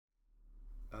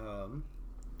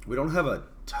We don't have a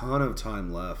ton of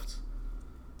time left.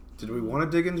 Did we want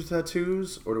to dig into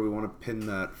tattoos, or do we want to pin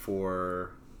that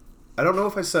for... I don't know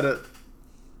if I said it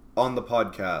on the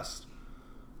podcast,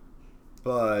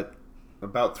 but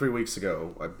about 3 weeks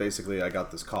ago, I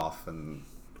got this cough and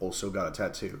also got a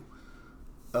tattoo.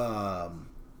 I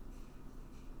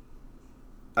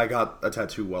got a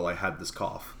tattoo while I had this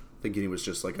cough, thinking it was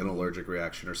just like an allergic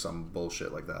reaction or some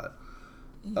bullshit like that.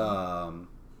 Mm-hmm.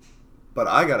 But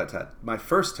I got my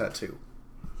first tattoo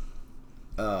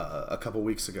a couple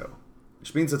weeks ago,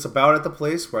 which means it's about at the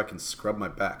place where I can scrub my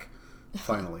back,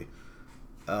 finally.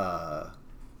 I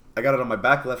got it on my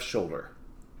back left shoulder.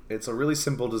 It's a really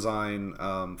simple design.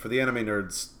 For the anime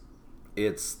nerds,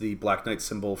 it's the Black Knight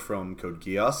symbol from Code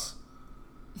Geass.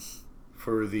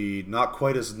 For the not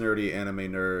quite as nerdy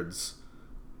anime nerds,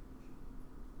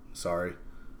 sorry,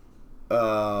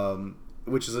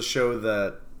 which is a show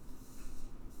that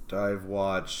I've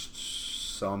watched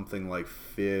something like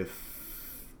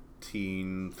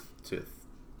 15 to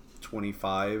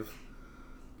 25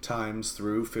 times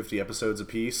through 50 episodes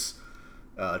apiece,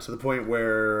 to the point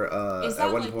where is that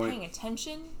at one like point paying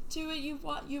attention to it? You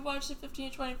watched it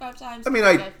 15 to 25 times. I mean,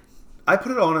 I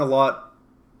put it on a lot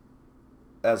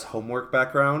as homework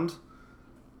background,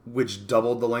 which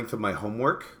doubled the length of my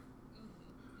homework.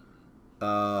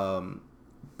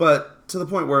 But to the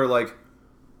point where, like,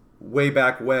 way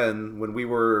back when we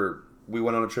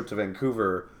went on a trip to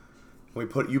Vancouver,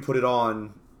 you put it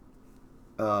on,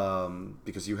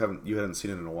 because you hadn't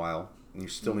seen it in a while, and you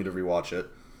still need to rewatch it.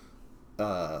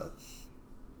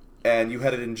 And you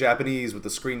had it in Japanese with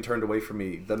the screen turned away from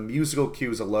me. The musical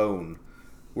cues alone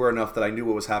were enough that I knew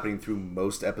what was happening through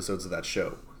most episodes of that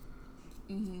show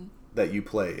that you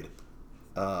played.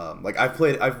 Like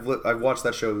I've watched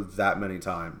that show that many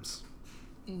times.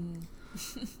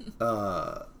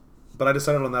 But I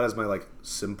decided on that as my like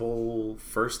simple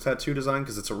first tattoo design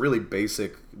because it's a really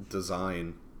basic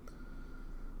design.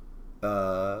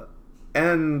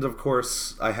 And of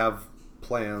course I had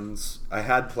plans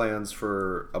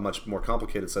for a much more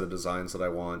complicated set of designs that I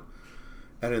want.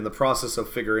 And in the process of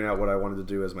figuring out what I wanted to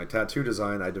do as my tattoo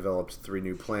design, I developed 3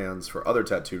 new plans for other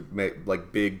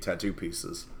big tattoo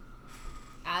pieces.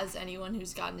 As anyone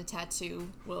who's gotten a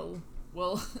tattoo will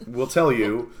tell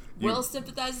you. Will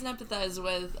sympathize and empathize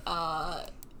with.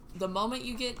 The moment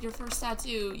you get your first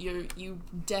tattoo, you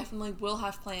definitely will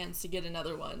have plans to get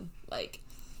another one. Like,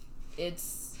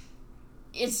 it's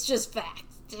just fact.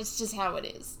 It's just how it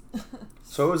is.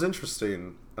 So it was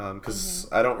interesting, because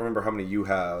I don't remember how many you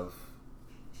have.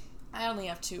 I only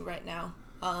have 2 right now.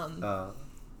 But yeah,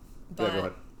 go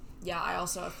ahead. Yeah, I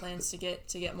also have plans to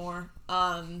get more.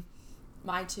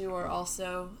 My 2 are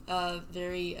also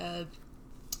very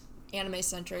anime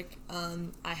centric.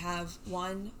 I have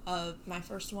one of my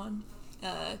first one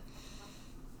that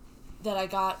I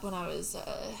got when I was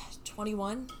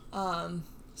 21.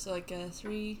 So like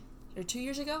 3 or 2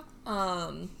 years ago.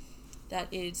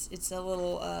 It's a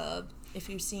little if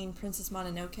you've seen Princess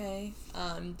Mononoke,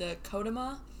 the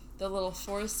Kodama, the little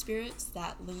forest spirits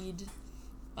that lead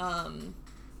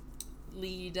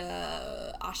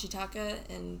Ashitaka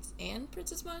and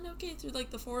Princess Mononoke through like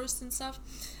the forest and stuff.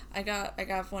 I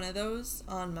got one of those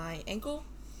on my ankle,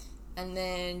 and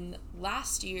then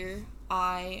last year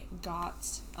I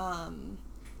got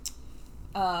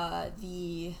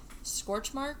the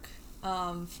scorch mark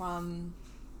from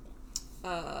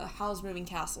Howl's Moving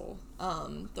Castle,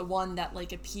 the one that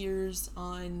like appears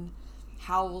on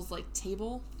Howl's like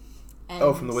table.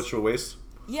 And from the Witch of the Waste?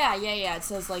 Yeah. It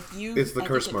says like you. It's the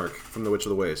curse mark from the Witch of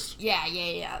the Waste.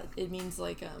 Yeah. It means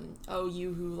like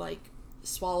you who like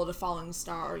swallowed a falling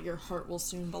star, your heart will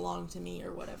soon belong to me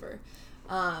or whatever.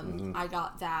 I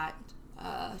got that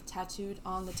tattooed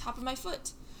on the top of my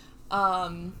foot.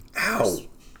 Ow!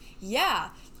 Yeah,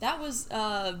 that was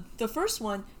the first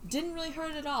one. Didn't really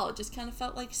hurt at all. It just kind of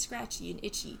felt like scratchy and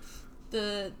itchy.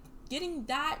 Getting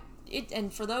that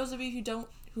and for those of you who don't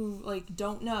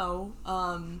know,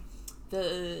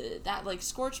 that like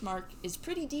scorch mark is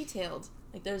pretty detailed.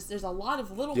 Like there's a lot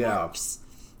of little marks.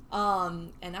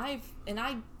 And I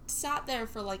sat there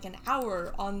for like an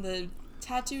hour on the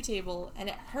tattoo table, and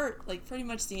it hurt like pretty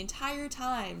much the entire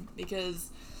time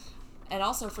and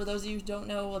also for those of you who don't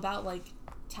know about like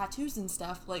tattoos and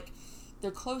stuff, like the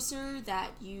closer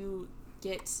that you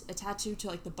get a tattoo to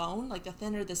like the bone, like the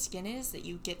thinner the skin is that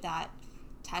you get that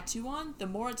tattoo on, the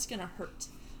more it's gonna hurt.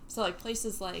 So like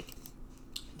places like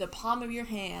the palm of your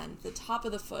hand, the top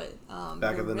of the foot,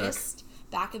 back your of the wrist,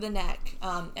 back of the neck,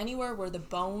 anywhere where the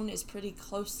bone is pretty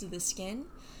close to the skin,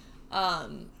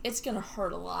 it's gonna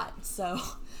hurt a lot. So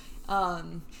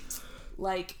and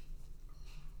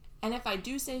if I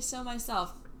do say so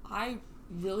myself, I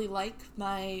really like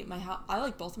I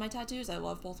like both of my tattoos. I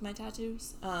love both of my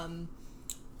tattoos.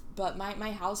 But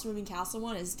my house moving castle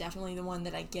one is definitely the one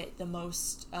that I get the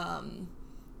most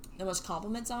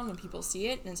compliments on when people see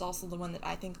it, and it's also the one that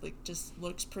I think like just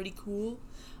looks pretty cool.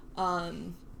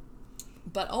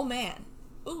 But oh man,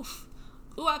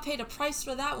 I paid a price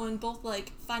for that one, both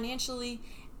like financially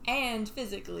and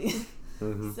physically.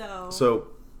 Mm-hmm. So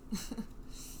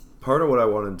part of what I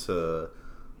wanted to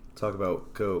talk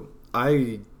about,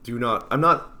 I'm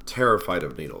not terrified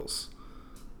of needles.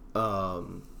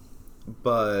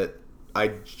 But I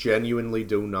genuinely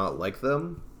do not like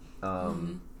them.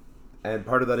 And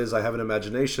part of that is I have an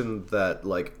imagination that,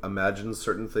 like, imagines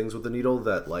certain things with the needle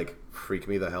that, like, freak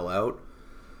me the hell out.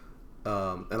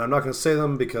 And I'm not going to say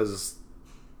them because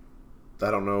I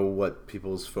don't know what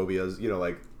people's phobias,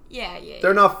 like... Yeah.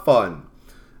 They're not fun.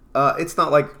 It's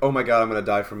not like, oh my god, I'm going to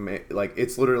die from... Like,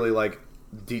 it's literally, like,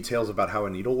 details about how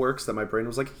a needle works that my brain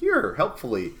was like, here,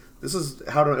 helpfully. This is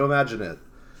how to imagine it.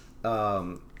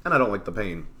 And I don't like the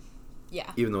pain.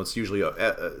 Yeah. Even though it's usually...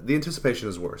 the anticipation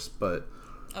is worse, but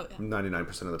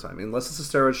 99% of the time. Unless it's a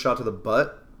steroid shot to the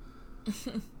butt,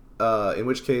 in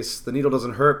which case the needle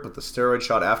doesn't hurt, but the steroid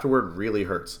shot afterward really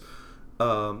hurts.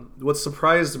 What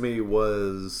surprised me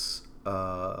was...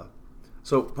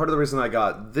 so part of the reason I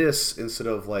got this instead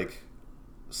of, like,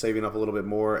 saving up a little bit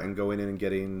more and going in and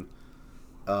getting,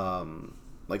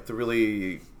 like, the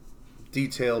really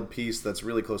detailed piece that's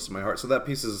really close to my heart. So that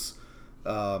piece is...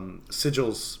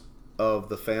 sigils of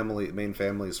the main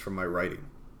families from my writing.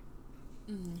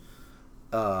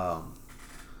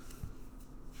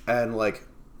 And like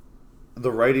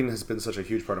the writing has been such a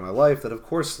huge part of my life that of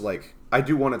course like I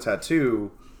do want a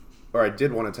tattoo, or I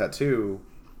did want a tattoo.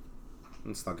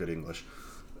 It's not good English.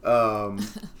 At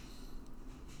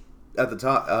the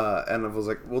top, and I was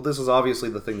like, well, this is obviously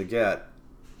the thing to get,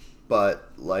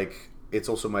 but like it's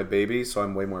also my baby, so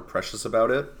I'm way more precious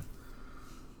about it.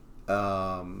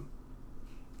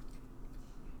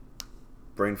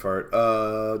 Brain fart.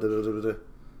 Oh,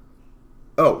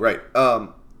 right.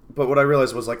 But what I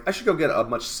realized was, like, I should go get a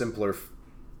much simpler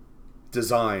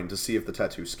design to see if the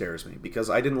tattoo scares me. Because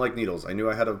I didn't like needles. I knew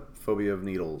I had a phobia of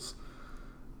needles.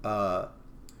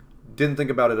 Didn't think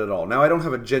about it at all. Now, I don't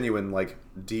have a genuine, like,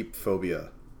 deep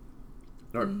phobia.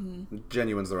 Or,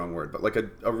 genuine's the wrong word. But, like,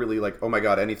 a really, like, oh my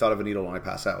god, any thought of a needle and I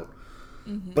pass out.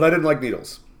 But I didn't like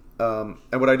needles. And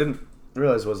what I didn't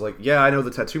realize was, like, yeah, I know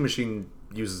the tattoo machine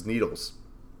uses needles.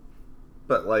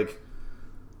 But, like,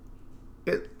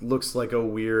 it looks like a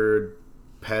weird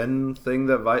pen thing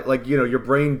that, like, you know, your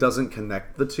brain doesn't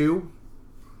connect the two.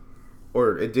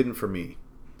 Or it didn't for me.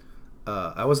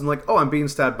 I wasn't like, oh, I'm being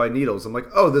stabbed by needles. I'm like,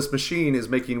 oh, this machine is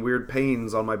making weird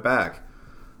pains on my back.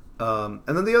 And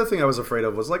then the other thing I was afraid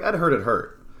of was, like, I'd heard it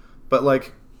hurt. But,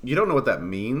 like, you don't know what that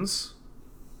means.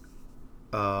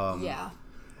 Yeah.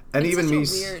 And it's even such me...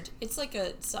 weird. It's like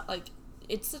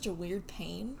it's such a weird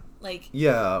pain. Like,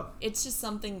 yeah. It's just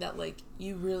something that, like,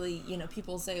 you really, you know,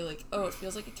 people say, like, oh, it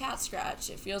feels like a cat scratch.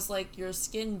 It feels like your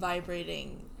skin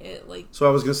vibrating. It, like... So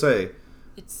I was going to say...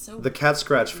 It's so the cat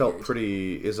scratch weird.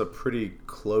 is a pretty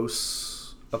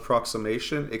close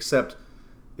approximation, except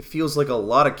it feels like a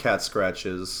lot of cat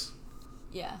scratches.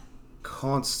 Yeah.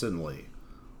 Constantly.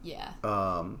 Yeah.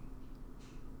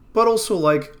 But also,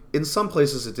 like, in some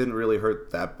places it didn't really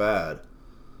hurt that bad.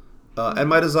 And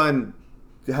my design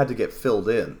had to get filled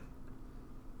in.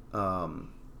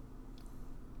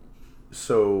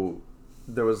 So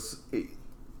there was...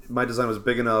 my design was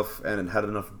big enough and it had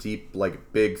enough deep,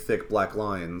 like, big, thick black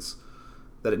lines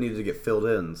that it needed to get filled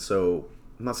in. So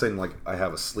I'm not saying, like, I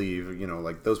have a sleeve, you know,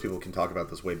 like, those people can talk about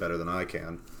this way better than I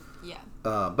can. Yeah.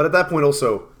 But at that point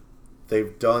also,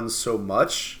 they've done so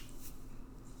much,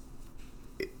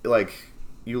 like,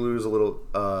 you lose a little...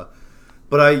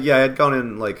 but I had gone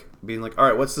in, like, being like,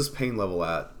 alright, what's this pain level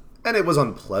at? And it was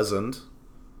unpleasant.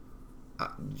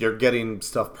 You're getting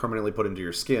stuff permanently put into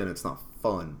your skin. It's not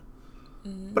fun.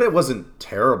 But it wasn't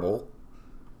terrible.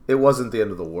 It wasn't the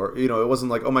end of the world. You know, it wasn't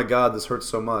like, oh my god, this hurts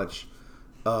so much.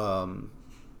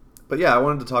 But yeah, I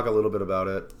wanted to talk a little bit about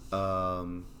it.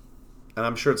 And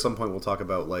I'm sure at some point we'll talk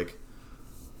about, like,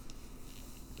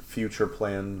 future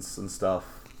plans and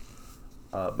stuff.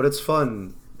 But it's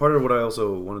fun. Part of what I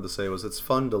also wanted to say was it's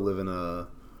fun to live in a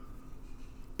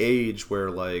age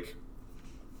where, like,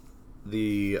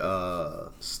 the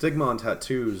stigma on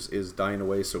tattoos is dying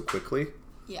away so quickly.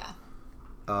 Yeah.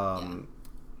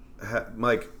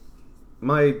 Like,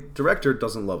 my director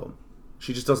doesn't love them.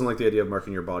 She just doesn't like the idea of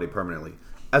marking your body permanently.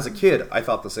 As a kid, I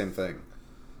thought the same thing.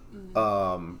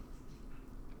 But,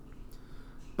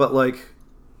 like,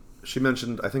 she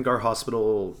mentioned, I think our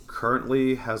hospital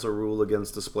currently has a rule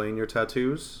against displaying your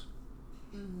tattoos.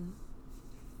 Mm-hmm.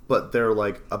 But they're,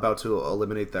 like, about to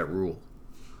eliminate that rule.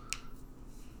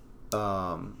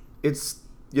 It's,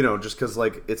 you know, just because,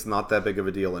 like, it's not that big of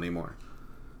a deal anymore.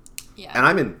 Yeah. And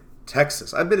I'm in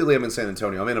Texas. Admittedly, I'm in San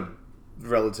Antonio. I'm in a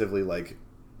relatively, like,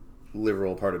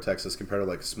 liberal part of Texas compared to,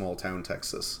 like, small town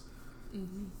Texas.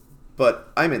 Mm-hmm.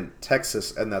 But I'm in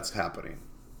Texas, and that's happening.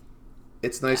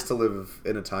 It's nice to live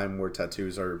in a time where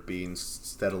tattoos are being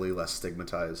steadily less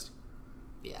stigmatized.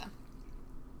 Yeah.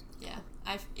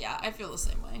 I feel the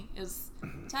same way.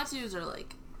 Tattoos are,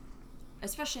 like,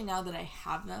 especially now that I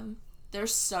have them, they're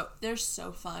so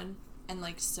fun and,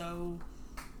 like, so,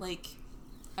 like,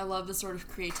 I love the sort of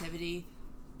creativity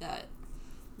that,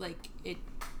 like, it's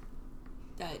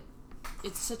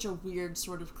such a weird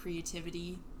sort of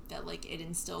creativity that, like, it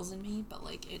instills in me, but,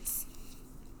 like, it's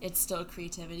still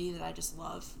creativity that I just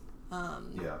love.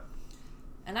 Yeah.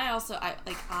 And I also, I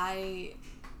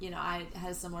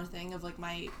had a similar thing of, like,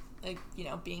 my, like, you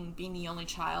know, being the only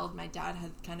child. My dad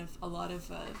had kind of a lot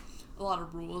of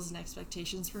rules and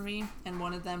expectations for me, and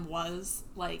one of them was,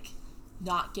 like,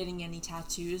 not getting any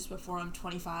tattoos before I'm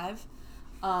 25.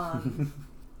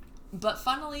 But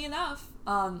funnily enough,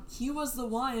 he was the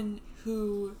one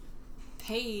who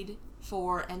paid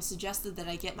for and suggested that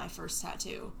I get my first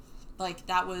tattoo. Like,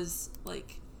 that was Only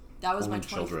my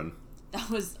children. That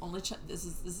was this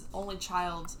is only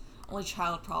child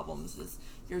problems. Is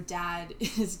your dad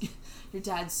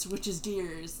switches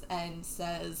gears and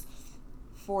says,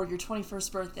 for your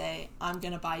 21st birthday, I'm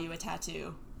gonna buy you a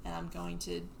tattoo, and I'm going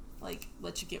to, like,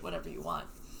 let you get whatever you want.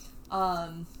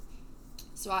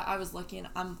 So I was lucky, and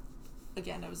I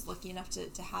was lucky enough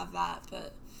to have that.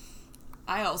 But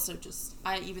I also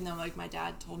even though, like, my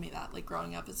dad told me that, like,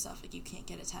 growing up and stuff, like, you can't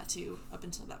get a tattoo up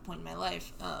until that point in my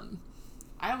life,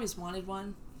 I always wanted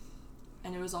one,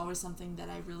 and it was always something that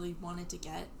I really wanted to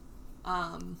get,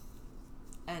 and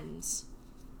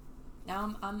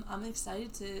now I'm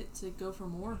excited to go for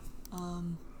more,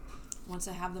 once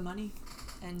I have the money.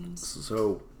 And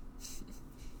so,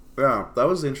 yeah, that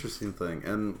was the interesting thing,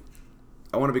 and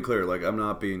I want to be clear, like, I don't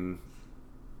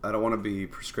want to be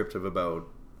prescriptive about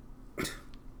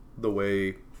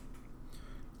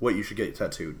what you should get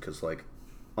tattooed, because, like,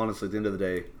 honestly, at the end of the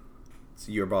day, it's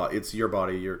your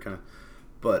body, you're kind of,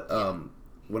 but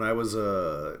when I was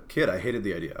a kid, I hated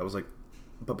the idea. I was like,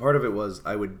 but part of it was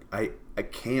I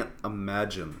can't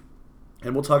imagine,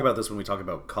 and we'll talk about this when we talk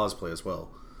about cosplay as well,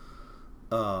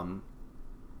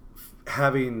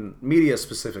 having media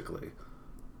specifically,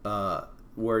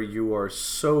 where you are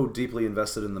so deeply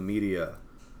invested in the media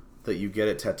that you get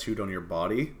it tattooed on your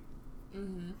body,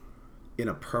 mm-hmm. in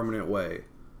a permanent way.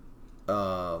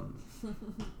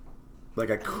 Like,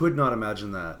 I could not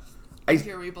imagine that.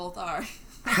 Here we both are.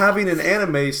 Having an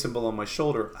anime symbol on my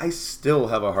shoulder, I still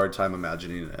have a hard time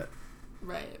imagining it.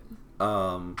 Right.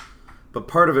 But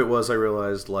part of it was I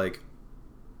realized, like,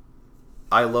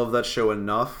 I love that show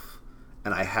enough,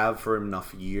 and I have for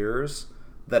enough years,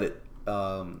 that it,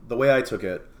 the way I took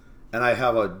it, and I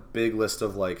have a big list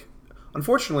of, like,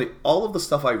 unfortunately, all of the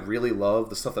stuff I really love,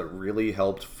 the stuff that really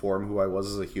helped form who I was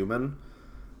as a human,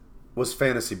 was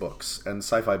fantasy books and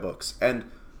sci-fi books. And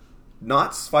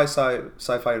not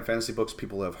sci-fi and fantasy books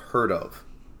people have heard of.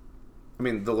 I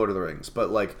mean, The Lord of the Rings. But,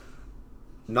 like,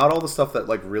 not all the stuff that,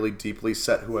 like, really deeply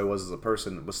set who I was as a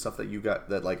person was stuff that you got,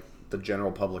 that, like, the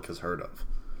general public has heard of.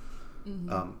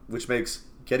 Mm-hmm. Which makes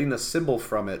getting a symbol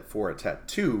from it for a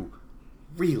tattoo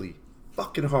really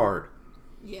fucking hard.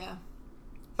 Yeah.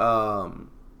 But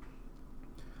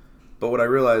what I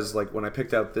realized, like, when I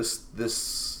picked out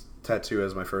this tattoo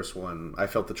as my first one, I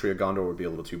felt the Tree of Gondor would be a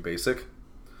little too basic.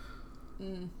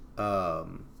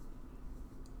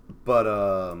 But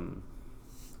I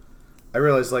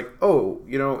realized, like, oh,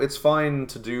 you know, it's fine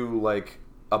to do, like,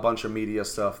 a bunch of media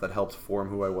stuff that helped form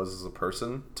who I was as a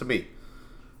person. To me,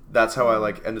 that's how I,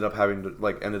 like, ended up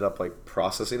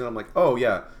processing it. I'm like, oh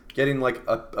yeah, getting, like,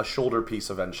 a shoulder piece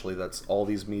eventually that's all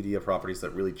these media properties that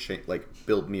really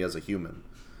built me as a human.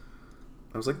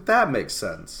 I was like, that makes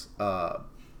sense.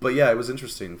 But yeah, it was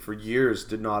interesting. For years,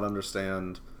 did not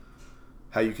understand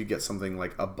how you could get something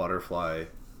like a butterfly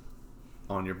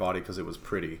on your body because it was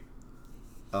pretty.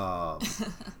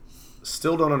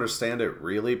 Still don't understand it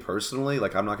really, personally.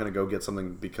 Like, I'm not going to go get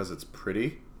something because it's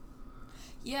pretty.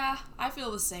 Yeah, I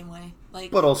feel the same way.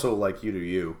 Like, but also, like, you do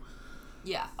you.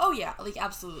 Yeah. Oh, yeah. Like,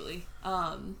 absolutely.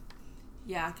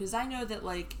 Yeah, because I know that,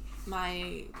 like,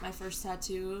 my first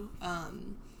tattoo,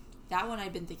 that one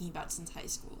I've been thinking about since high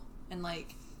school. And,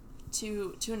 like,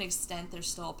 to an extent, there's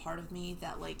still a part of me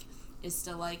that, like, is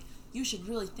still like, you should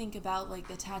really think about, like,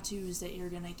 the tattoos that you're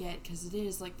gonna get, because it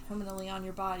is, like, permanently on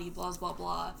your body, blah, blah,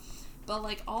 blah. But,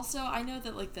 like, also, I know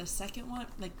that, like, the second one,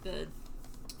 like, the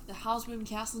Howl's Moving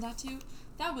Castle tattoo,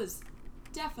 that was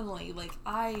definitely, like,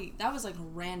 that was, like, a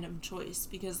random choice,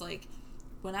 because, like,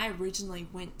 when I originally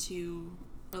went to,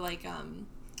 or, like,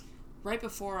 right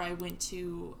before I went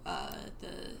to,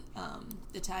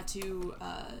 the tattoo,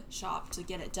 shop to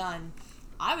get it done,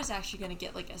 I was actually gonna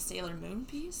get, like, a Sailor Moon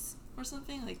piece or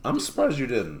something. Like, I'm surprised you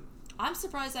didn't. I'm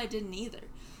surprised I didn't either.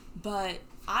 But,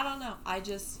 I don't know.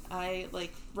 I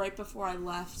like, right before I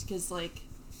left, because, like,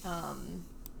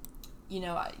 you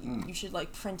know, you should,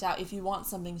 like, print out, if you want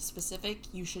something specific,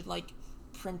 you should, like,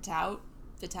 print out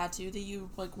the tattoo that you,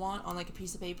 like, want on, like, a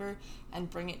piece of paper and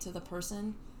bring it to the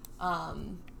person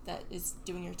that is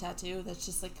doing your tattoo. That's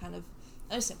just, like, kind of,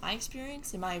 at least in my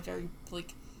experience, in my very,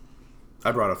 like...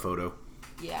 I brought a photo.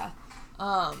 Yeah.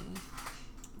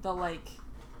 Like,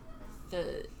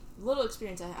 the little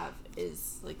experience I have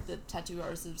is, like, the tattoo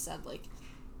artists have said, like,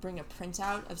 bring a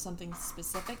printout of something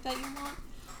specific that you want.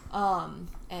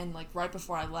 And, like, right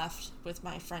before I left with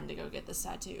my friend to go get this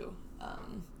tattoo,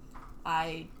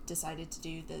 I decided to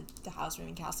do the Howl's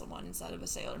Moving Castle one instead of a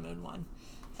Sailor Moon one.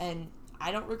 And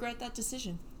I don't regret that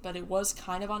decision, but it was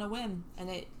kind of on a whim, and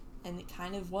it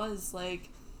kind of was, like,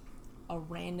 a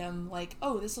random, like,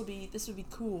 oh, this would be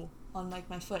cool on, like,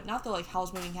 my foot. Not that, like,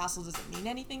 Howl's Moving Castle doesn't mean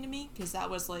anything to me, because that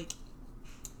was, like,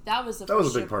 that was a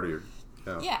big part of your...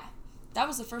 Yeah. That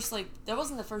was the first, like, that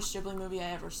wasn't the first Ghibli movie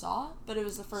I ever saw, but it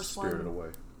was the first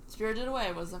one. Spirited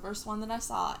Away was the first one that I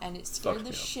saw, and it scared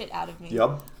the shit out of me.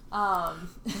 Yup. But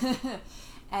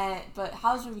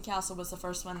Howl's Moving Castle was the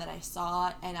first one that I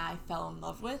saw and I fell in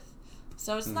love with.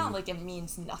 So it's not like it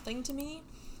means nothing to me,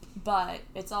 but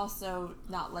it's also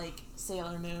not like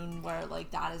Sailor Moon, where,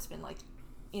 like, that has been, like,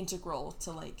 integral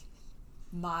to, like,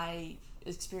 my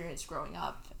experience growing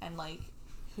up and, like,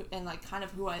 kind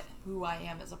of who I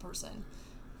am as a person.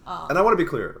 And I want to be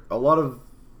clear, a lot of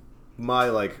my,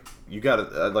 like, you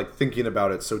gotta, like, thinking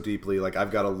about it so deeply, like,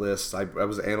 I've got a list, I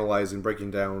was analyzing,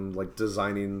 breaking down, like,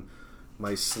 designing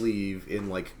my sleeve in,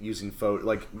 like, using photo,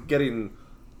 like,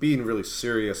 being really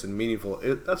serious and meaningful.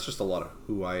 That's just a lot of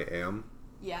who I am.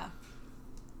 Yeah.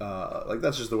 Like,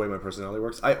 that's just the way my personality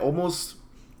works. I almost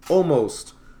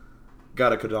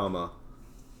got a Kodama,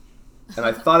 and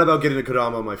I thought about getting a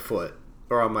Kodama on my foot,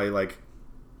 or on my, like,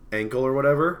 ankle or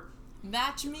whatever.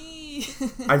 Match me!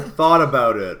 I thought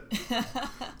about it.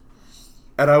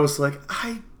 And I was like,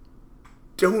 I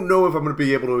don't know if I'm going to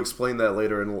be able to explain that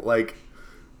later, and, like,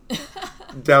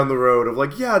 down the road of,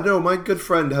 like, yeah, no, my good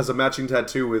friend has a matching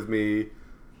tattoo with me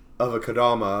of a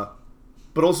Kodama,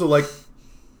 but also, like,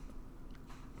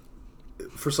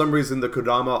 for some reason the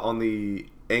Kodama on the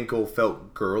ankle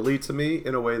felt girly to me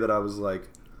in a way that I was like,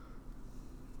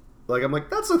 I'm like,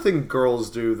 that's a thing girls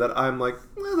do that I'm like,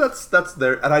 that's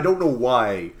there, and I don't know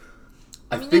why.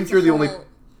 I think you're the only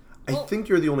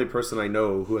person I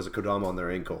know who has a Kodama on their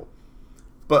ankle.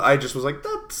 But I just was like,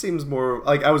 that seems more...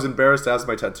 Like, I was embarrassed to ask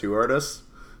my tattoo artist.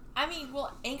 I mean,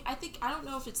 well, I don't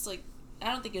know if it's, like...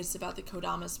 I don't think it's about the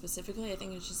Kodama specifically. I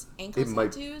think it's just ankle tattoos. It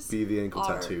might be the ankle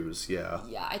tattoos, yeah.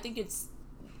 Yeah, I think it's...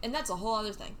 And that's a whole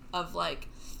other thing of, like,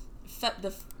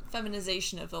 the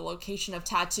feminization of the location of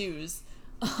tattoos.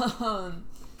 Because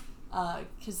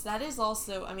that is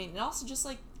also... I mean, and also just,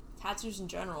 like, tattoos in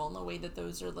general and the way that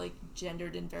those are, like,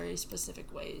 gendered in very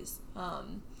specific ways.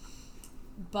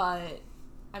 But...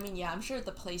 I mean, yeah, I'm sure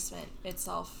the placement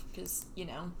itself, because, you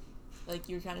know, like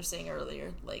you were kind of saying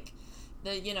earlier, like,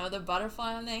 the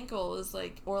butterfly on the ankle is,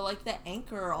 like, or, like, the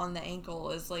anchor on the ankle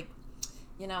is, like,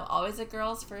 you know, always a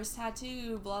girl's first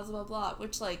tattoo, blah, blah, blah,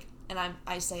 which, like, and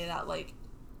I say that, like,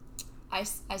 I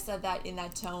said that in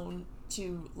that tone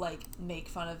to, like, make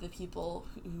fun of the people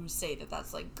who say that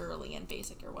that's, like, girly and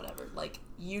basic or whatever. Like,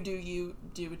 you do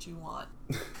what you want.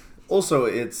 Also,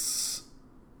 it's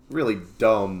really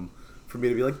dumb for me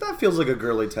to be like, that feels like a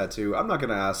girly tattoo. I'm not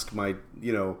going to ask my,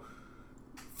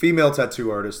 female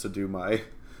tattoo artist to do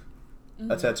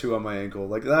a tattoo on my ankle.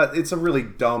 Like, that, it's a really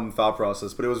dumb thought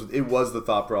process, but it was the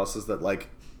thought process that, like,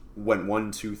 went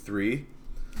 1, 2, 3.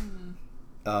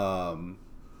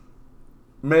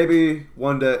 Maybe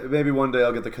one day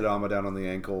I'll get the Kodama down on the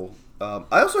ankle. I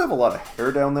also have a lot of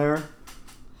hair down there.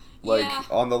 Like,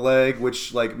 on the leg,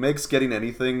 which, like, makes getting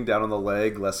anything down on the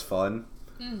leg less fun.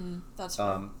 That's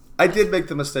right. I did make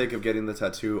the mistake of getting the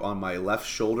tattoo on my left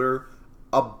shoulder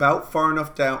about far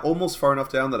enough down, almost far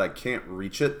enough down that I can't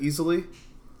reach it easily.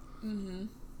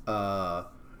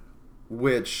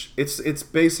 Which, it's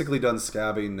basically done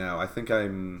scabbing now. I think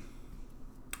am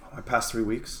I past 3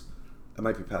 weeks? I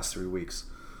might be past 3 weeks.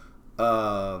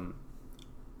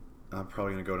 I'm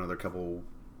probably gonna go another couple.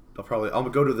 I'll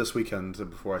go to this weekend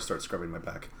before I start scrubbing my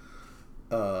back.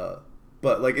 But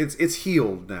like it's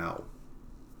healed now,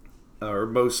 or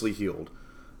mostly healed.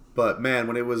 But man,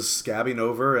 when it was scabbing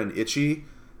over and itchy,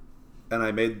 and I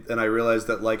realized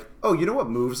that like, oh, you know what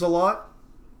moves a lot?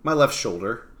 My left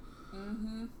shoulder.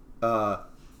 Mm-hmm.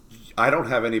 I don't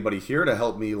have anybody here to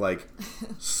help me like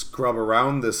scrub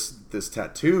around this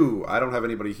tattoo. I don't have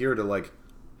anybody here to like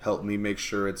help me make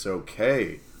sure it's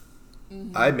okay.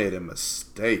 Mm-hmm. I made a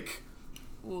mistake.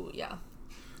 Ooh, yeah.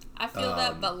 I feel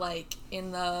that, but like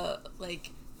in the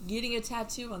like getting a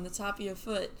tattoo on the top of your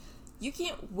foot, you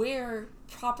can't wear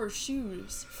proper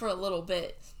shoes for a little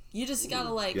bit. You just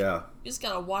gotta you just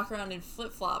gotta walk around in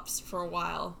flip flops for a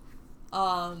while.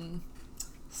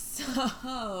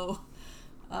 So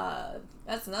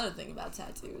that's another thing about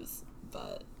tattoos,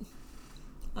 but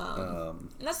and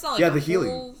that's not like the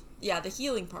healing. The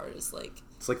healing part is like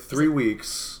it's like 3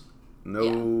 weeks,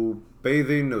 no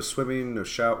bathing, no swimming, no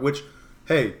shower. Which,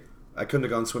 hey, I couldn't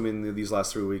have gone swimming these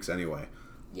last 3 weeks anyway.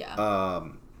 Yeah.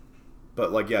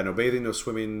 But like no bathing, no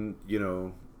swimming.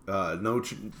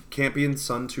 Can't be in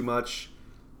sun too much.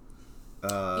 You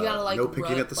gotta like no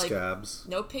picking rub, at the scabs.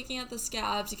 No picking at the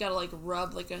scabs. You gotta like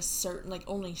rub like a certain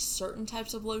only certain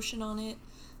types of lotion on it.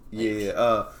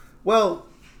 Well,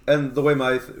 and the way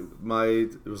my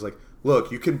it was like,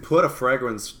 look, you can put a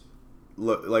fragrance,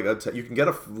 you can get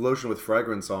a lotion with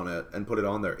fragrance on it and put it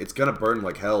on there. It's gonna burn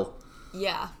like hell.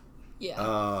 Yeah.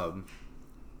 Yeah.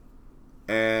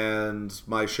 And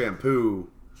my shampoo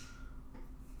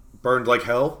burned like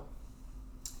hell.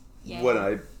 Yeah. When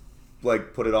I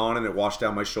put it on and it washed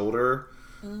down my shoulder,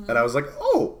 and I was like,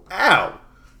 "Oh, ow!"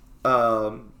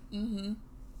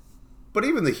 But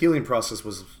even the healing process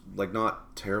was like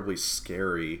not terribly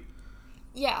scary.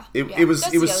 Yeah, it was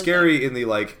scary in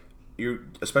the you,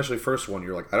 especially first one.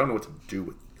 You're like, I don't know what to do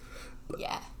with.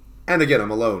 And again,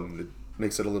 I'm alone. It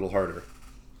makes it a little harder.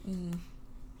 Mm-hmm.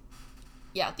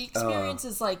 Yeah, the experience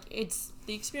is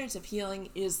the experience of healing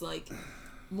is like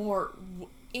more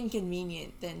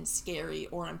inconvenient than scary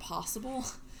or impossible.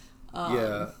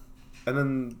 And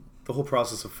then the whole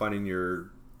process of finding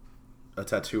a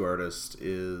tattoo artist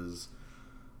is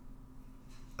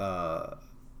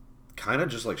kind of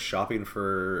just like shopping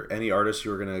for any artist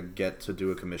you're gonna get to do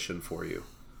a commission for you.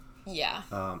 Yeah.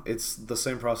 It's the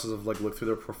same process of look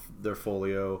through their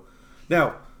folio.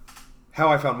 Now, how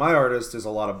I found my artist is a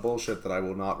lot of bullshit that I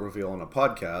will not reveal on a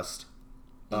podcast.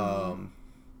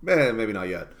 Maybe not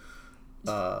yet.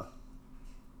 But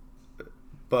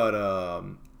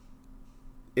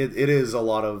it is a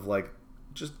lot of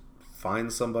just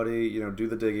find somebody, do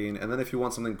the digging, and then if you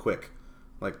want something quick,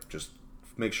 just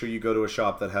make sure you go to a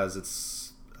shop that has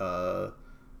it's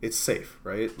safe,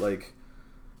 right?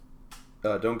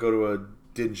 Don't go to a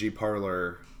dingy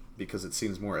parlor because it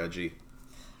seems more edgy.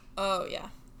 Oh yeah.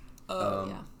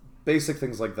 Yeah. Basic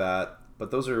things like that,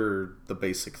 but those are the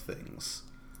basic things.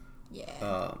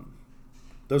 Yeah.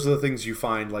 Those are the things you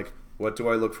find, what do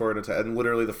I look for in a and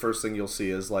literally the first thing you'll see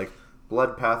is,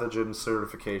 blood pathogen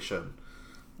certification.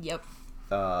 Yep.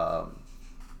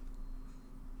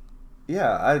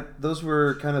 Those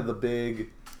were kind of the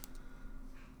big...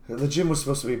 The gym was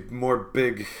supposed to be more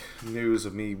big news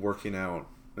of me working out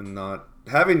and not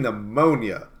having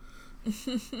pneumonia.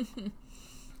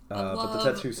 But the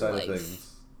tattoo side of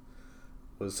things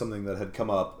was something that had come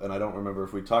up, and I don't remember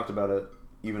if we talked about it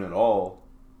even at all.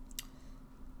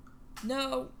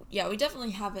 No, yeah, we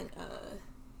definitely haven't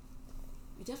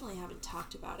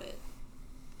talked about it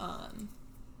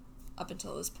up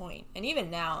until this point. And even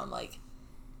now, I'm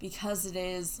because it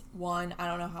is one, I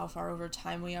don't know how far over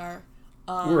time we are.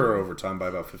 We're over time by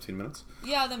about 15 minutes.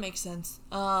 Yeah, that makes sense.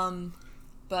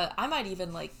 But I might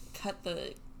even cut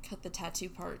the tattoo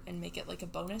part and make it a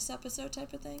bonus episode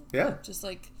type of thing. Yeah. Just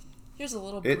here's a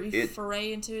little brief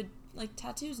foray into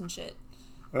tattoos and shit.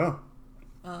 Oh.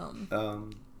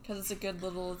 Because it's a good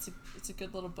little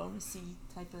bonusy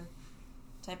type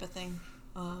of thing.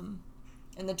 And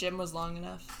the gym was long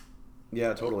enough.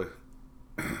 Yeah, totally.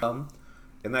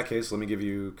 In that case, let me give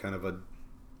you kind of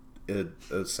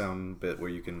a sound bit where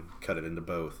you can cut it into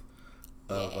both.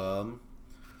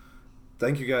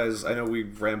 Thank you guys. I know we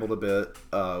rambled a bit.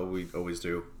 We always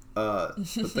do. But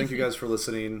thank you guys for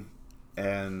listening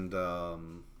and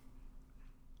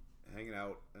hanging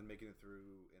out and making it through